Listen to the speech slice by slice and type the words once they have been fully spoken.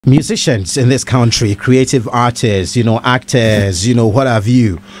Musicians in this country, creative artists, actors, what have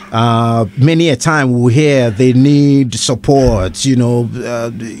you. Many a time we'll hear they need support,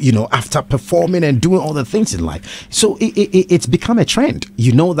 after performing and doing all the things in life. So it's become a trend.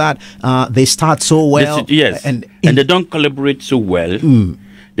 You know that they start so well. Yes, and they don't collaborate so well.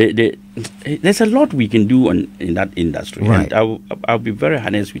 There's a lot we can do in that industry. Right. And I'll be very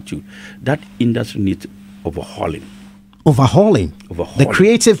honest with you. That industry needs overhauling. Overhauling. The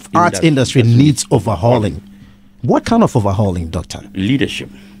creative arts industry needs overhauling. What kind of overhauling, Doctor? Leadership.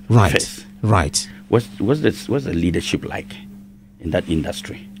 Right. First. Right. What's the leadership like in that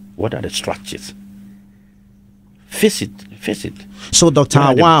industry? What are the structures? Face it. So, Dr.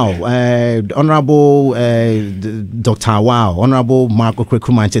 Honorable Dr. Honorable Marco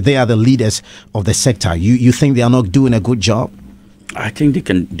Krekumante, they are the leaders of the sector. You think they are not doing a good job? I think they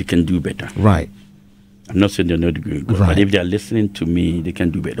can do better. Right. I'm not saying they're not doing good, but if they are listening to me, they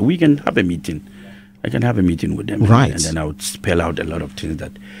can do better. We can have a meeting. I can have a meeting with them, right? And then I would spell out a lot of things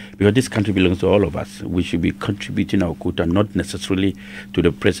because this country belongs to all of us. We should be contributing our quota, not necessarily to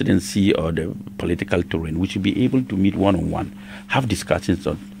the presidency or the political terrain. We should be able to meet one-on-one, have discussions,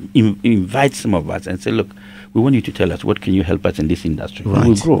 invite some of us and say, look, we want you to tell us what can you help us in this industry. Right.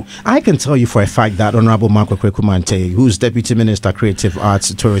 We'll grow. I can tell you for a fact that Honorable Marco Krekumante, who's Deputy Minister, Creative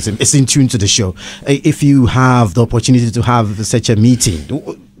Arts, Tourism, is in tune to the show. If you have the opportunity to have such a meeting,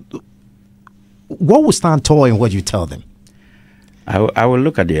 what will stand tall in what you tell them? I will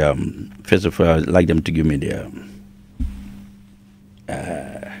look at the first of all, I'd like them to give me their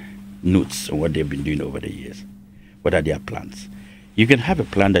notes on what they've been doing over the years. What are their plans? You can have a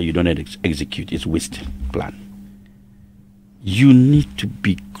plan that you don't execute. It's wasted plan. You need to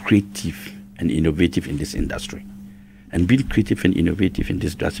be creative and innovative in this industry. And being creative and innovative in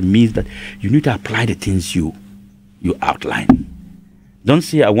this industry means that you need to apply the things you outline. Don't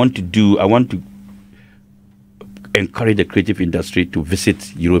say, I want to encourage the creative industry to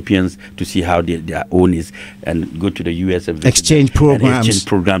visit Europeans to see how their own is and go to the US and exchange programs.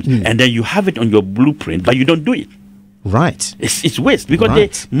 And then you have it on your blueprint, but you don't do it. Right. It's waste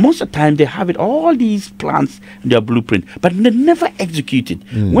because most of the time they have it, all these plans in their blueprint, but they never execute it.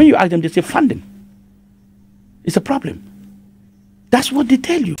 When you ask them, they say funding. It's a problem. That's what they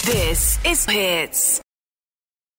tell you. This is Hits.